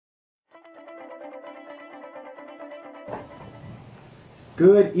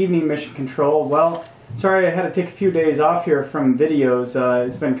Good evening, Mission Control. Well, sorry I had to take a few days off here from videos.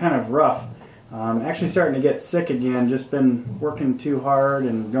 It's been kind of rough. I'm actually starting to get sick again. Just been working too hard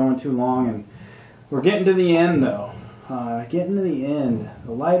and going too long, and we're getting to the end though. Getting to the end.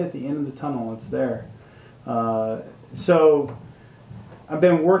 The light at the end of the tunnel, it's there. So I've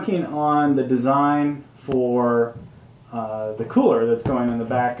been working on the design for the cooler that's going in the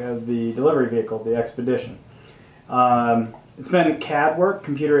back of the delivery vehicle, the Expedition. It's been CAD work,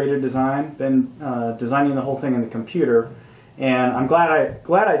 computer-aided design. Been designing the whole thing in the computer, and I'm glad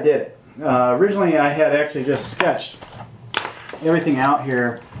I did it. Originally, I had actually just sketched everything out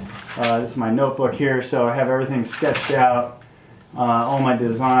here. This is my notebook here, so I have everything sketched out. All my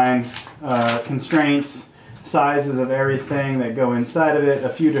design constraints, sizes of everything that go inside of it, a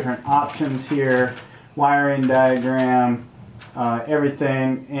few different options here, wiring diagram,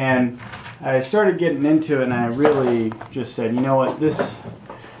 everything, and I started getting into it, and I really just said, you know what,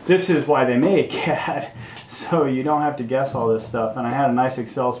 this is why they make CAD, so you don't have to guess all this stuff. And I had a nice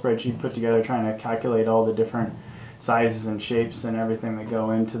Excel spreadsheet put together trying to calculate all the different sizes and shapes and everything that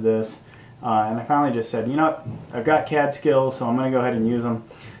go into this. And I finally just said, you know what, I've got CAD skills, so I'm going to go ahead and use them.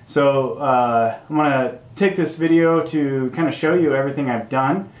 So I'm going to take this video to kind of show you everything I've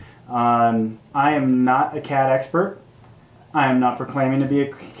done. I am not a CAD expert. I am not proclaiming to be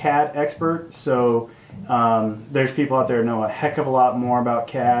a CAD expert, so there's people out there who know a heck of a lot more about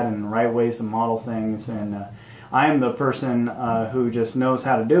CAD and the right ways to model things, and I am the person who just knows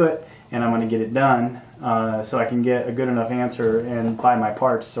how to do it, and I'm going to get it done so I can get a good enough answer and buy my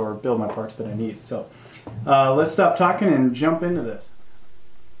parts or build my parts that I need. So let's stop talking and jump into this.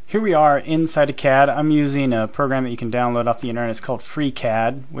 Here we are inside of CAD. I'm using a program that you can download off the internet. It's called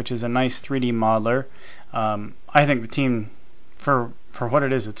Freecad, which is a nice 3D modeler. I think the team, for what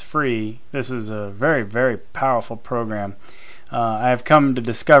it is, it's free. This is a very, very powerful program. I've come to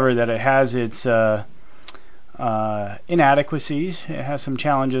discover that it has its inadequacies. It has some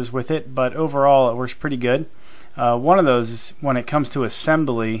challenges with it, but overall it works pretty good. One of those is when it comes to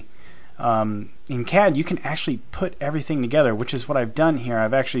assembly. In CAD you can actually put everything together, which is what I've done here.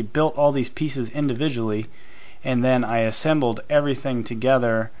 I've actually built all these pieces individually, and then I assembled everything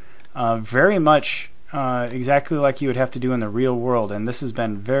together very much exactly like you would have to do in the real world, and this has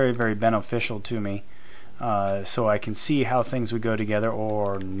been very, very beneficial to me. So I can see how things would go together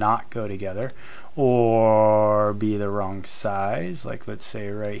or not go together or be the wrong size, like let's say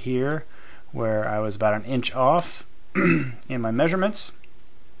right here where I was about 1 inch off in my measurements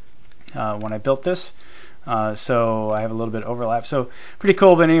when I built this. So I have a little bit of overlap, so pretty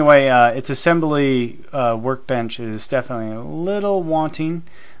cool. But anyway, its assembly workbench is definitely a little wanting.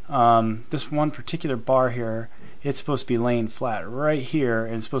 This one particular bar here, it's supposed to be laying flat right here,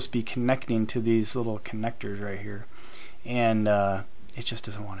 and it's supposed to be connecting to these little connectors right here, and it just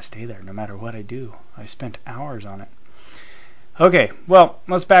doesn't want to stay there no matter what I do. I spent hours on it. Okay, well,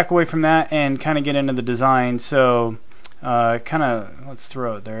 let's back away from that and kind of get into the design. So let's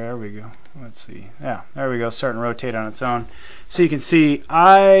throw it there. There we go. Let's see. Yeah, there we go. Starting to rotate on its own. So you can see,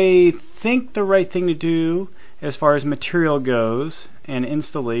 I think the right thing to do as far as material goes and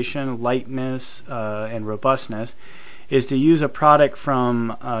installation, lightness, and robustness is to use a product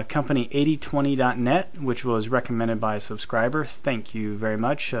from company 8020.net, which was recommended by a subscriber. Thank you very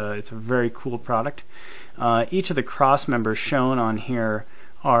much. It's a very cool product. Each of the cross members shown on here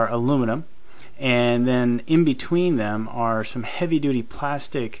are aluminum, and then in between them are some heavy-duty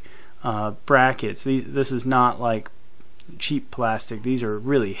plastic brackets. This is not like cheap plastic. These are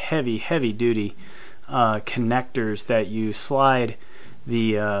really heavy-duty connectors that you slide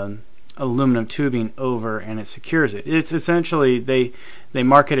the aluminum tubing over, and it secures it. It's essentially, they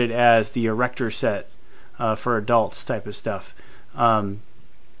market it as the erector set for adults type of stuff.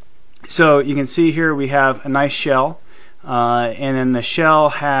 So you can see here we have a nice shell, and then the shell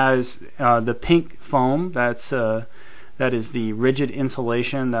has the pink foam. That is the rigid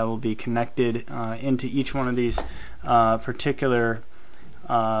insulation that will be connected into each one of these particular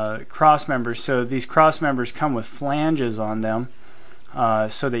cross members. So these cross members come with flanges on them,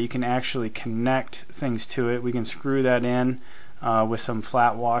 so that you can actually connect things to it. We can screw that in with some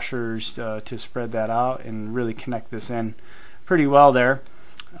flat washers to spread that out and really connect this in pretty well there.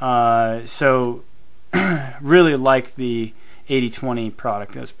 So really like the 8020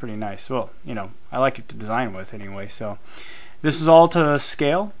 product. That's pretty nice. Well, you know, I like it to design with anyway. So this is all to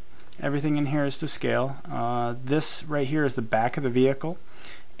scale. Everything in here is to scale. This right here is the back of the vehicle,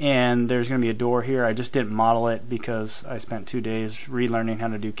 and there's going to be a door here. I just didn't model it because I spent 2 days relearning how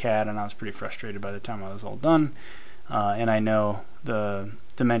to do CAD, and I was pretty frustrated by the time I was all done. And I know the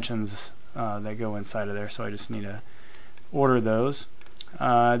dimensions that go inside of there, so I just need to order those.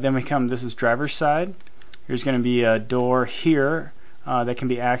 Then we come, this is driver's side. There's going to be a door here that can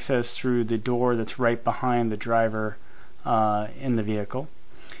be accessed through the door that's right behind the driver in the vehicle.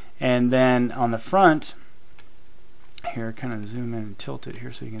 And then on the front, here, kind of zoom in and tilt it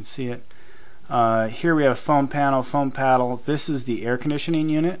here so you can see it. Here we have foam panel, foam paddle. This is the air conditioning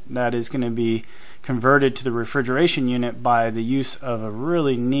unit that is going to be converted to the refrigeration unit by the use of a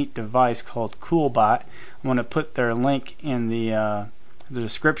really neat device called CoolBot. I'm going to put their link in the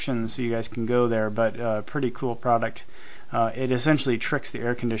description so you guys can go there, but pretty cool product. It essentially tricks the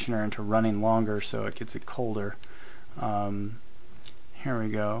air conditioner into running longer so it gets it colder. Here we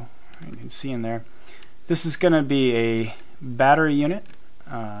go. You can see in there. This is going to be a battery unit.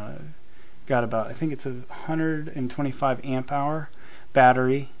 Got about, I think it's a 125 amp hour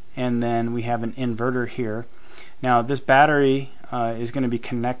battery, and then we have an inverter here. Now this battery is going to be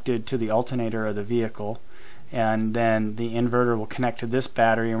connected to the alternator of the vehicle, and then the inverter will connect to this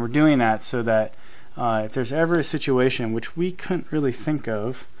battery, and we're doing that so that if there's ever a situation, which we couldn't really think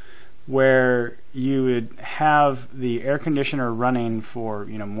of, where you would have the air conditioner running for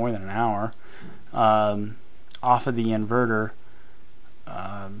more than an hour off of the inverter,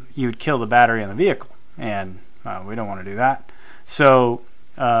 you would kill the battery in the vehicle, and we don't want to do that. So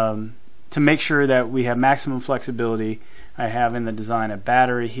to make sure that we have maximum flexibility, I have in the design a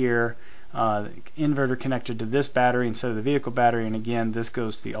battery here, inverter connected to this battery instead of the vehicle battery, and again this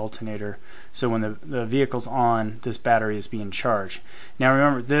goes to the alternator, so when the vehicle's on, this battery is being charged. Now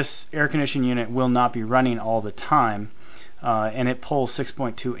remember, this air conditioning unit will not be running all the time, and it pulls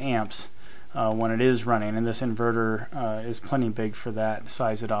 6.2 amps when it is running, and this inverter is plenty big for that.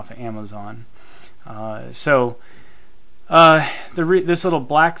 Size it off of Amazon. This little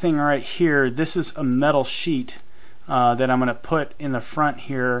black thing right here, this is a metal sheet that I'm going to put in the front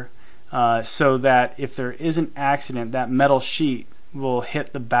here, so that if there is an accident, that metal sheet will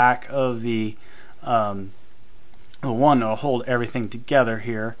hit the back of the one, it'll hold everything together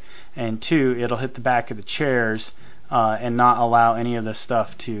here, and two, it'll hit the back of the chairs and not allow any of this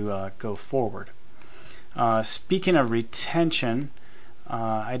stuff to go forward. Speaking of retention,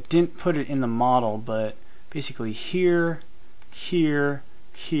 I didn't put it in the model, but basically here, here,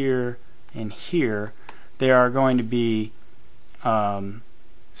 here, and here, there are going to be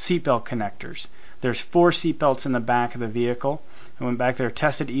seatbelt connectors. There's 4 seatbelts in the back of the vehicle. I went back there,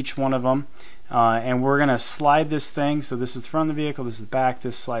 tested each one of them, and we're going to slide this thing. So this is the front of the vehicle, this is the back,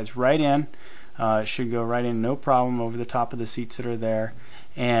 this slides right in. It should go right in, no problem, over the top of the seats that are there,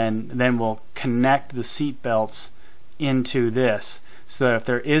 and then we'll connect the seat belts into this, so that if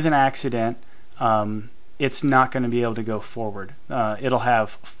there is an accident, it's not going to be able to go forward. It'll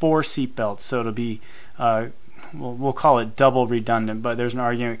have 4 seat belts, so it'll be we'll call it double redundant, but there's an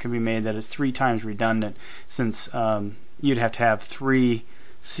argument that can be made that it's 3 times redundant, since you'd have to have 4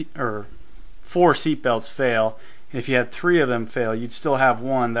 seat belts fail. If you had 3 of them fail, you'd still have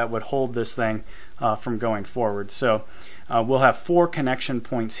one that would hold this thing from going forward. So we'll have 4 connection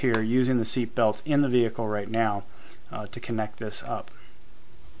points here using the seat belts in the vehicle right now to connect this up.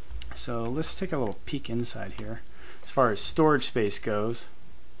 So let's take a little peek inside here as far as storage space goes.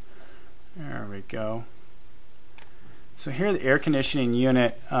 There we go. So here the air conditioning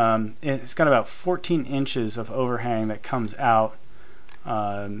unit, it's got about 14 inches of overhang that comes out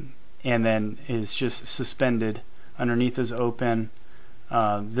and then is just suspended. Underneath is open.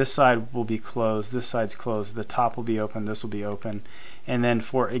 This side will be closed, this side's closed, the top will be open, this will be open. And then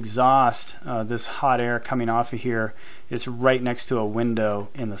for exhaust, this hot air coming off of here is right next to a window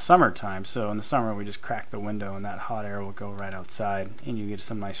in the summertime. So in the summer we just crack the window and that hot air will go right outside and you get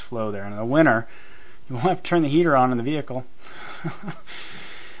some nice flow there. And in the winter you won't have to turn the heater on in the vehicle.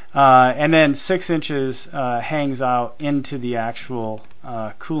 And then 6 inches hangs out into the actual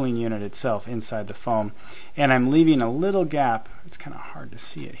cooling unit itself inside the foam, and I'm leaving a little gap. It's kind of hard to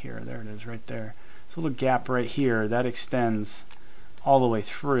see it here. There it is right there. It's a little gap right here that extends all the way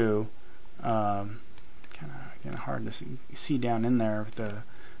through. Kind of hard to see down in there with the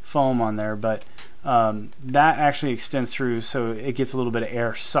foam on there, but that actually extends through, so it gets a little bit of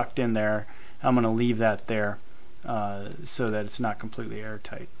air sucked in there. I'm going to leave that there so that it's not completely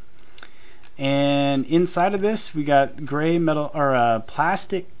airtight. And inside of this we got gray metal or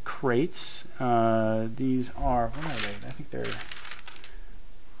plastic crates. These are, what are they? I think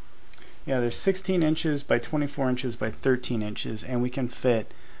they're 16 inches by 24 inches by 13 inches, and we can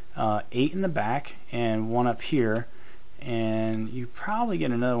fit 8 in the back and 1 up here, and you probably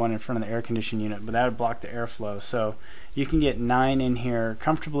get another one in front of the air conditioning unit, but that would block the airflow. So you can get 9 in here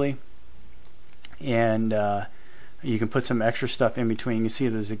comfortably, and you can put some extra stuff in between. You can see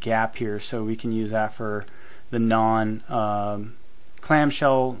there's a gap here, so we can use that for the non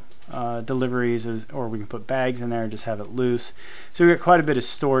clamshell deliveries, or we can put bags in there and just have it loose. So we've got quite a bit of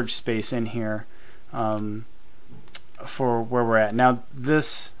storage space in here for where we're at. Now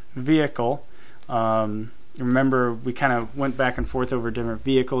this vehicle, remember we kind of went back and forth over different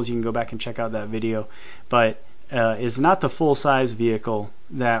vehicles. You can go back and check out that video, but is not the full-size vehicle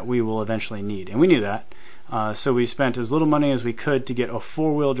that we will eventually need, and we knew that. So we spent as little money as we could to get a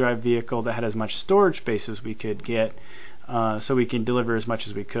four-wheel drive vehicle that had as much storage space as we could get, so we can deliver as much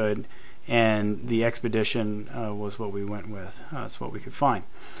as we could, and the Expedition was what we went with. That's what we could find.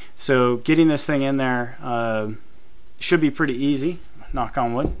 So getting this thing in there should be pretty easy, knock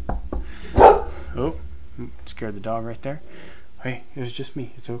on wood. Oh, scared the dog right there. Hey, it was just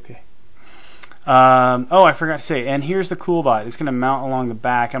me, it's okay. Oh, I forgot to say, and here's the CoolBot. It's going to mount along the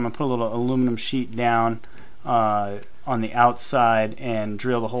back. I'm going to put a little aluminum sheet down on the outside and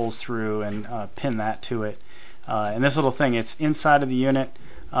drill the holes through and pin that to it. And this little thing, it's inside of the unit.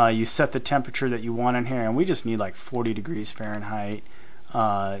 You set the temperature that you want in here, and we just need like 40 degrees Fahrenheit.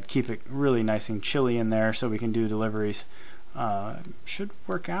 Keep it really nice and chilly in there so we can do deliveries. Should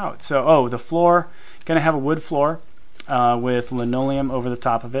work out. So, oh, the floor, going to have a wood floor with linoleum over the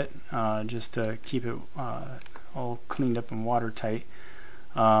top of it, just to keep it all cleaned up and watertight.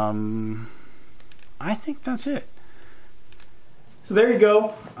 I think that's it. So there you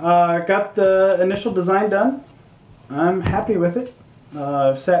go. Got the initial design done. I'm happy with it.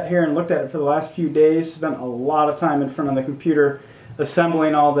 I've sat here and looked at it for the last few days, spent a lot of time in front of the computer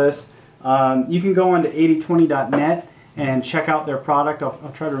assembling all this. You can go on to 8020.net and check out their product.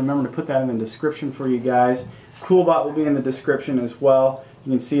 I'll try to remember to put that in the description for you guys. CoolBot will be in the description as well.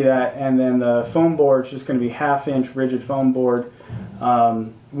 You can see that. And then the foam board is just going to be 1/2 inch rigid foam board.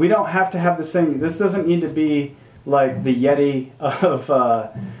 We don't have to have this thing. This doesn't need to be like the Yeti of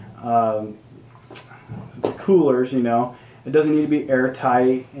coolers, you know. It doesn't need to be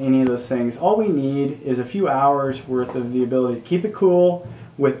airtight, any of those things. All we need is a few hours worth of the ability to keep it cool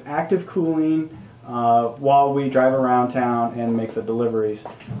with active cooling while we drive around town and make the deliveries.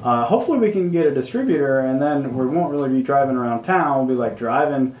 Hopefully we can get a distributor, and then we won't really be driving around town. We'll be like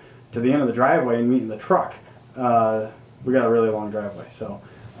driving to the end of the driveway and meeting the truck. We got a really long driveway, so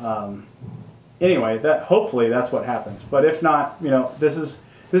anyway, hopefully that's what happens. But if not, you know, this is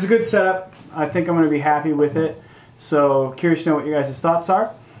a good setup. I think I'm going to be happy with it. So curious to know what you guys' thoughts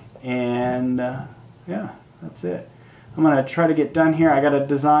are, and yeah, that's it. I'm going to try to get done here. I got to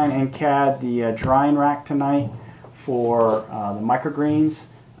design in CAD the drying rack tonight for the microgreens.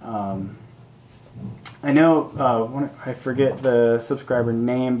 I know, I forget the subscriber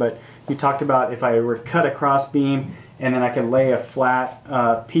name, but you talked about if I were to cut a cross beam and then I could lay a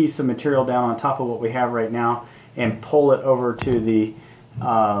flat piece of material down on top of what we have right now and pull it over to the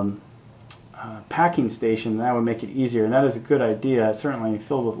packing station, that would make it easier. And that is a good idea. It's certainly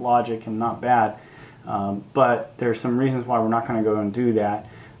filled with logic and not bad. But there's some reasons why we're not going to go and do that.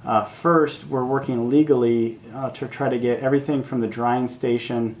 First, we're working legally to try to get everything from the drying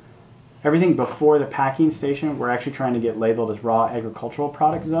station, everything before the packing station, we're actually trying to get labeled as raw agricultural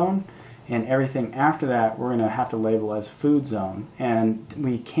product zone. And everything after that, we're going to have to label as food zone. And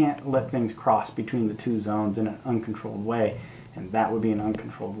we can't let things cross between the two zones in an uncontrolled way. And that would be an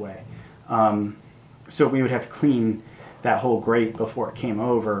uncontrolled way. So we would have to clean that whole grate before it came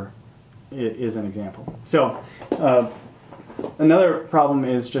over, is an example. So another problem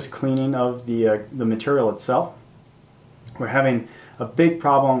is just cleaning of the material itself. We're having a big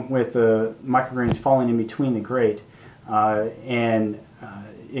problem with the microgreens falling in between the grate, and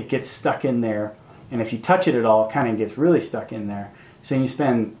it gets stuck in there. And if you touch it at all, it kind of gets really stuck in there. So you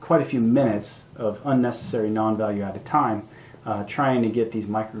spend quite a few minutes of unnecessary non-value added time trying to get these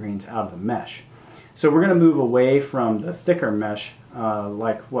microgreens out of the mesh. So we're going to move away from the thicker mesh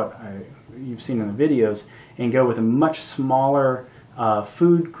like what you've seen in the videos and go with a much smaller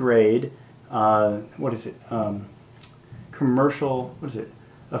food grade, what is it, commercial, what is it,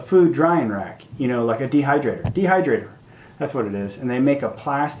 a food drying rack, you know, like a dehydrator, that's what it is. And they make a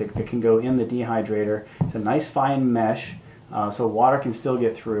plastic that can go in the dehydrator. It's a nice fine mesh, so water can still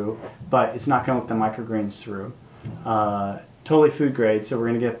get through, but it's not going to let the microgreens through. Totally food grade, so we're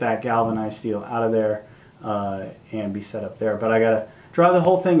going to get that galvanized steel out of there and be set up there. But I got to draw the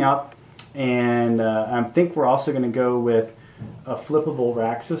whole thing up, and I think we're also going to go with a flippable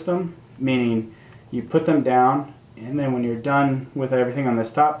rack system, meaning you put them down, and then when you're done with everything on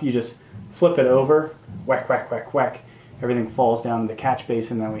this top, you just flip it over, whack, whack, whack, whack. Everything falls down to the catch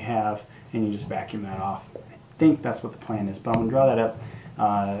basin that we have, and you just vacuum that off. I think that's what the plan is, but I'm going to draw that up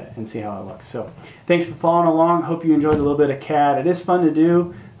and see how it looks. So thanks for following along. Hope you enjoyed a little bit of CAD. It is fun to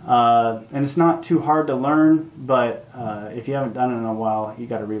do. And it's not too hard to learn, but if you haven't done it in a while, you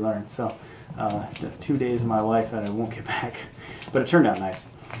got to relearn. So 2 days of my life that I won't get back, but it turned out nice.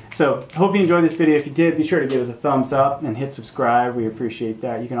 So hope you enjoyed this video. If you did, be sure to give us a thumbs up and hit subscribe. We appreciate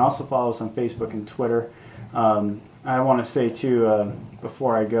that. You can also follow us on Facebook and Twitter. I want to say too,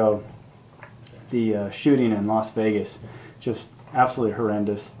 before I go, the shooting in Las Vegas, just absolutely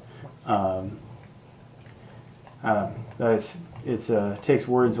horrendous. It takes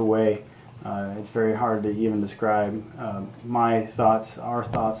words away. It's very hard to even describe. My thoughts, our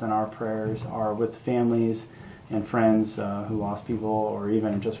thoughts, and our prayers are with families and friends who lost people or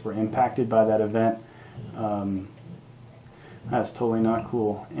even just were impacted by that event. That's totally not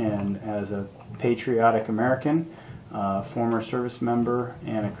cool. And as a patriotic American, former service member,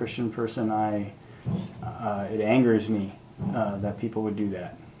 and a Christian person, it angers me that people would do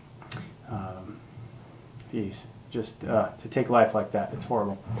that. Geez. Just to take life like that, it's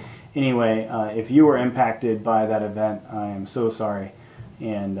horrible. Anyway, if you were impacted by that event, I am so sorry,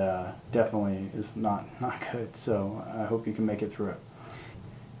 and definitely is not good. So I hope you can make it through it.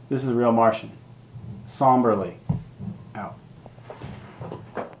 This is The Real Martian, somberly out.